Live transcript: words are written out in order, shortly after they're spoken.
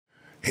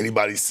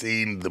Anybody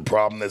seen the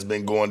problem that's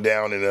been going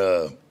down in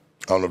I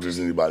don't know if there's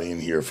anybody in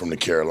here from the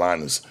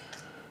Carolinas,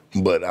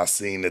 but I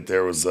seen that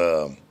there was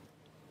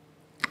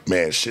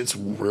man, shit's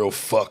real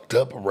fucked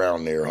up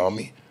around there,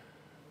 homie.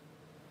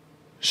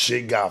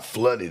 Shit got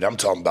flooded. I'm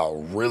talking about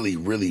really,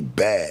 really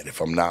bad,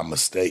 if I'm not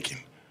mistaken.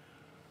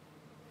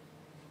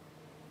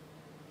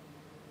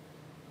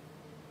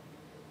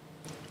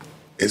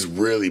 It's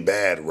really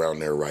bad around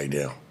there right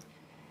now.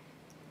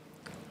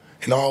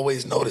 And I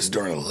always notice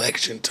during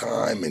election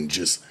time and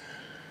just,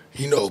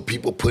 you know,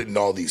 people putting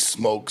all these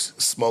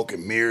smoke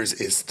and mirrors,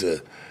 it's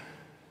to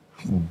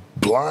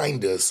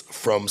blind us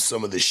from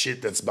some of the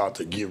shit that's about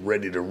to get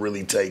ready to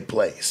really take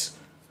place.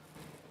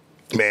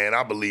 Man,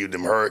 I believe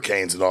them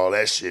hurricanes and all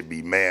that shit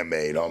be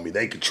man-made, homie.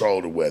 They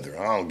control the weather.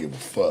 I don't give a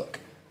fuck.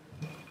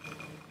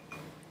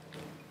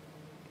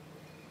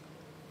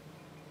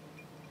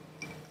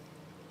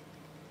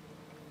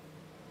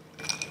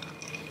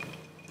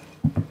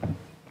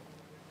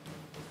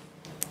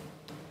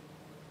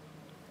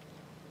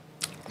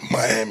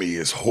 Miami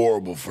is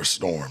horrible for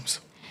storms.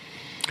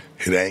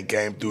 It ain't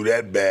came through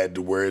that bad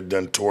to where it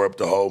done tore up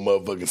the whole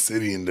motherfucking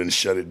city and done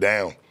shut it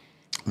down.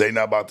 They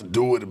not about to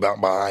do it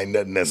about behind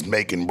nothing that's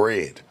making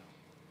bread.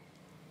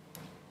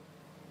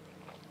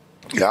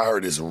 Yeah, I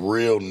heard it's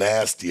real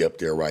nasty up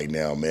there right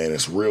now, man.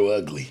 It's real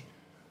ugly.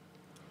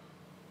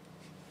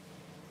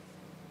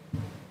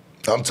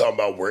 I'm talking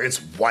about where it's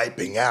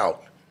wiping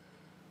out,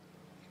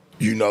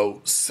 you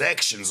know,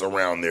 sections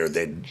around there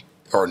that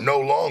are no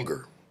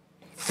longer.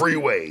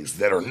 Freeways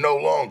that are no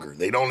longer.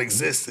 They don't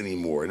exist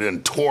anymore. It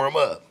done tore them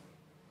up.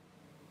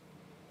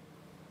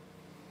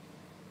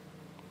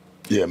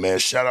 Yeah, man,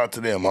 shout out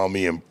to them,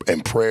 homie,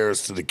 and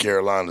prayers to the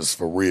Carolinas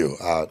for real.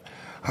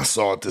 I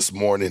saw it this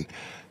morning,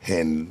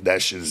 and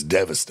that shit is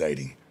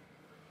devastating.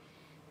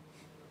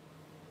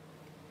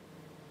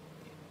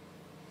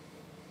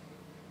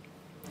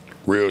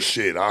 Real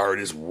shit. I heard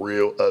it's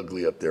real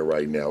ugly up there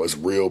right now. It's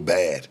real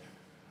bad.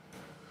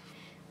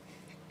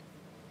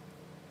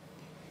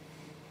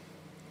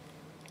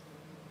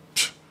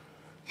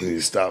 We need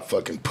to stop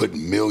fucking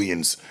putting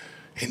millions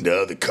into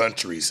other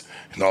countries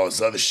and all this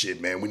other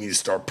shit, man. We need to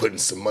start putting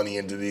some money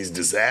into these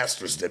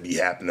disasters that be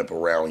happening up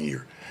around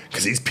here.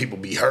 Because these people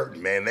be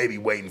hurting, man. They be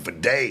waiting for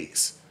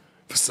days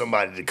for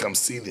somebody to come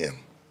see them.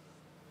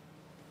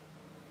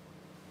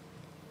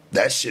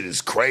 That shit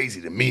is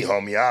crazy to me,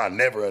 homie. I'll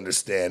never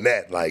understand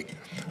that. Like,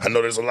 I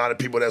know there's a lot of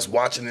people that's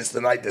watching this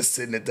tonight that's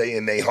sitting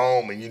in their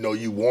home and, you know,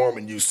 you warm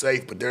and you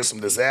safe, but there's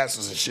some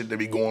disasters and shit that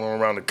be going on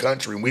around the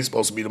country and we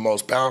supposed to be the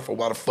most powerful.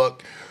 Why the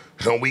fuck?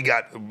 You know, we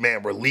got,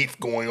 man, relief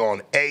going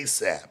on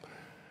ASAP.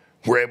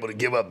 We're able to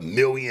give up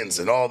millions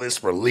and all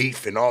this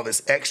relief and all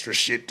this extra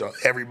shit to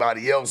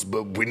everybody else,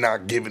 but we're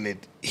not giving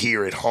it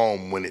here at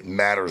home when it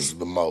matters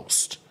the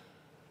most.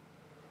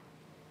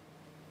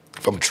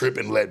 If I'm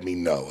tripping, let me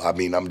know. I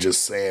mean, I'm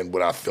just saying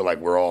what I feel like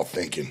we're all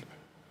thinking.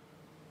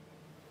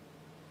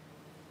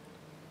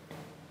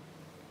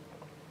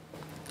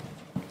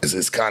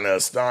 It's kind of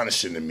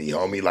astonishing to me,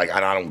 homie. Like,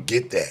 I don't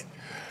get that.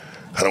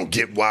 I don't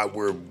get why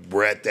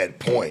we're at that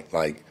point.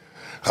 Like,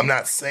 I'm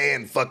not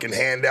saying fucking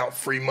hand out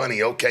free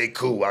money. Okay,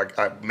 cool.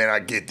 I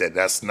get that.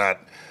 That's not,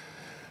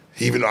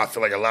 even though I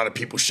feel like a lot of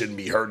people shouldn't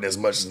be hurting as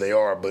much as they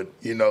are, but,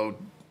 you know,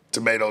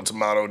 tomato,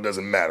 it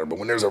doesn't matter. But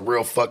when there's a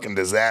real fucking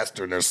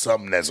disaster and there's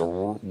something that's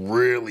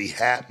really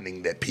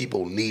happening that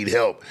people need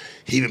help,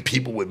 even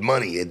people with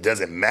money, it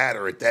doesn't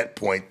matter at that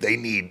point. They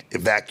need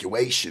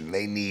evacuation.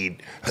 They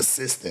need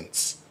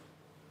assistance.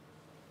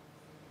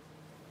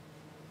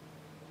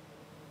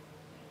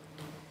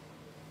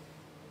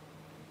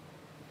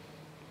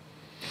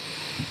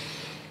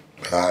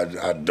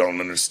 I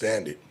don't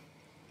understand it.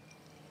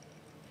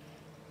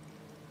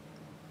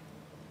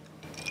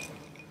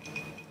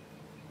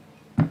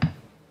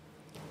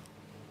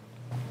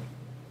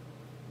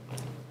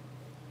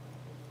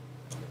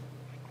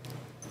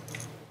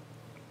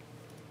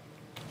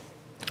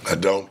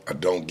 I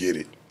don't get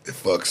it. It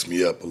fucks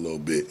me up a little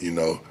bit, you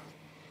know.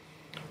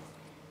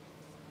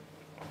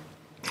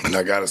 And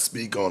I gotta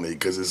speak on it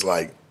because it's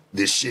like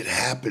this shit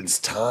happens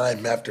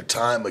time after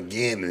time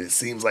again, and it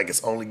seems like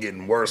it's only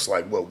getting worse.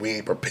 Like, what, we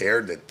ain't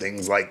prepared that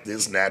things like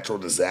this, natural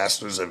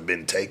disasters, have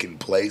been taking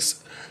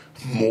place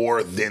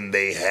more than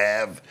they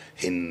have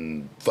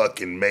in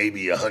fucking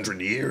maybe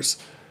 100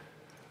 years,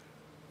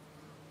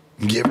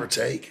 give or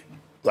take.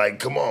 Like,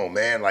 come on,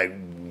 man. Like,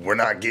 we're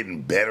not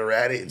getting better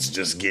at it. It's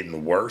just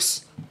getting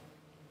worse.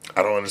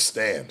 I don't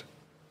understand.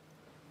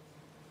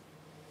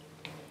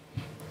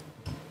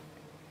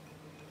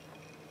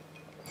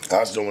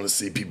 I just don't want to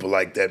see people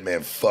like that,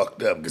 man,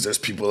 fucked up, because there's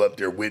people up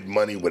there with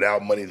money,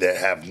 without money, that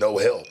have no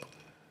help.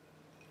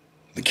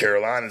 The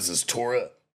Carolinas is tore up.